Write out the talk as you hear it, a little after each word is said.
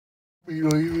You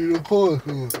know, you record.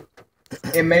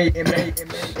 It made. Yeah,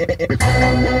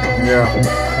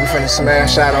 we finna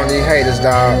smash out on these haters,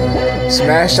 dog.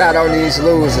 Smash out on these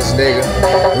losers, nigga.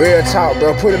 Real talk,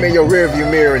 bro. Put them in your rearview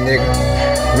mirror,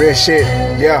 nigga. Real shit.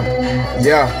 Yeah.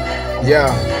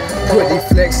 Put these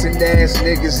flexing ass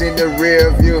niggas in the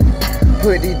rear view.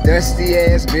 Put these dusty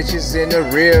ass bitches in the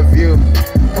rear view.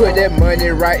 Put that money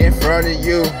right in front of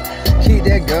you. Keep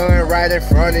that gun right in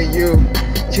front of you.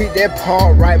 Keep that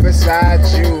pump right beside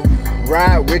you.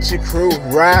 Ride with your crew,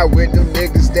 ride with them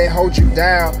niggas that hold you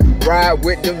down. Ride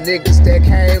with them niggas that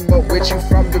came up with you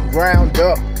from the ground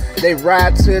up. They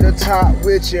ride to the top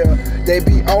with you. They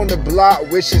be on the block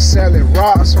with you, selling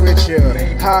rocks with you.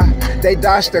 They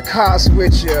dodge the cops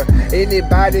with you.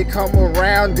 Anybody come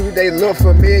around, do they look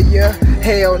familiar?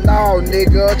 Hell no,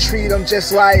 nigga. Treat them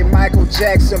just like Michael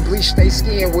Jackson. Bleach they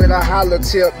skin with a hollow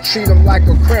tip. Treat them like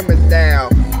a criminal.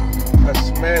 I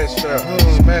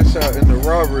smash out in the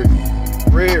robbery.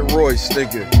 Red Royce,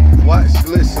 nigga. Watch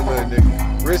glistening,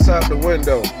 nigga. Wrist out the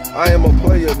window. I am a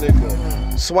player,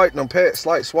 nigga. Swipe them packs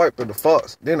like swiping the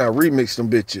fox. Then I remix them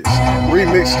bitches.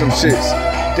 Remix them shits.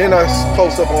 Then I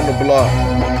post up on the block.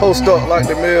 Post up like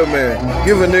the mailman.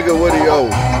 Give a nigga what he owe.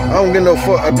 I don't get no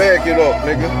fuck. I back it up,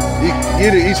 nigga. You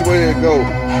get it each way it go.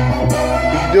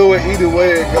 You can do it either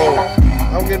way it go.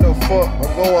 I don't get no fuck.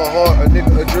 I'm going hard. A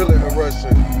nigga drilling and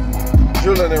rushing.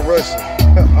 Drilling and rushing.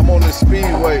 I'm on the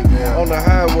speedway, on the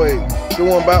highway,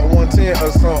 doing about 110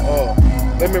 or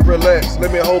something. Let me relax,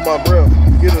 let me hold my breath.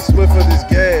 Get a swift of this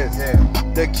gas,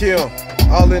 that kill.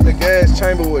 All in the gas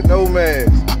chamber with no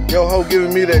mask. Yo ho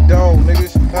giving me that dome,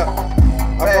 niggas.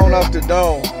 I'm going off the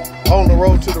dome, on the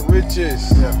road to the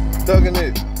riches, thugging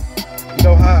it. You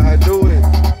know how I do it.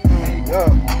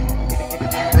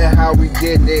 Man, how we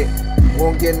getting it?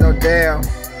 Won't get no down.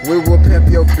 We will pimp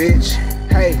your bitch.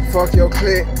 Hey, fuck your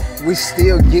clique. We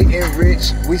still getting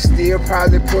rich. We still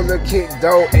probably pull a kick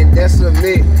though, and that's a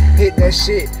lit. Hit that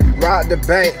shit, rob the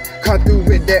bank. Come through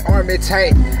with that army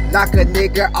tank. Knock a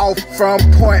nigga off from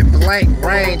point blank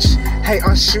range. Hey,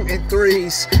 I'm shooting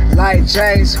threes like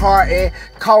James Harden.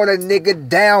 Caught a nigga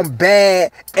down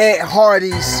bad at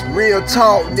Hardy's. Real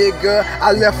talk, nigga.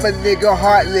 I left a nigga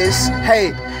heartless.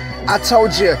 Hey, I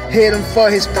told you, hit him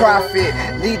for his profit.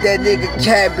 Leave that nigga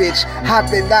cabbage.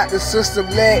 Hopping out the system,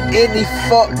 let any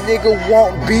fuck nigga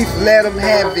want beef, let him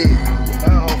have it.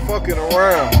 I'm fucking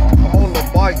around. I'm on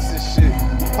the bikes and shit.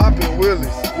 Popping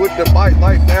wheelies with the bike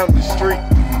light down the street.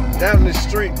 Down the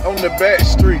street, on the back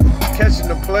street. Catching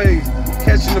them plays,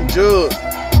 catching them jugs.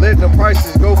 Letting the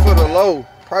prices go for the low.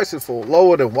 Prices for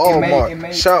lower than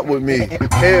Walmart. Shop with me.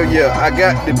 Hell yeah, I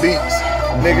got the beats.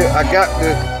 Nigga, I got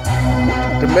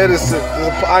the medicine,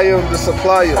 I am the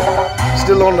supplier.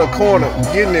 Still on the corner,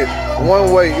 getting it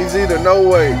one way, it's either no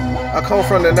way. I come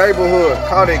from the neighborhood,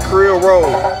 call it Creel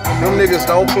Road. Them niggas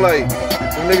don't play.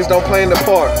 Them niggas don't play in the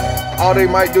park. All they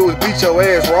might do is beat your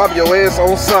ass, rob your ass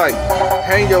on sight.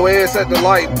 Hang your ass at the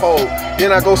light pole.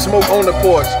 Then I go smoke on the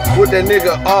porch with that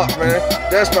nigga up, man.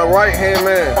 That's my right hand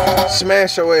man.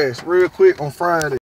 Smash your ass real quick on Friday.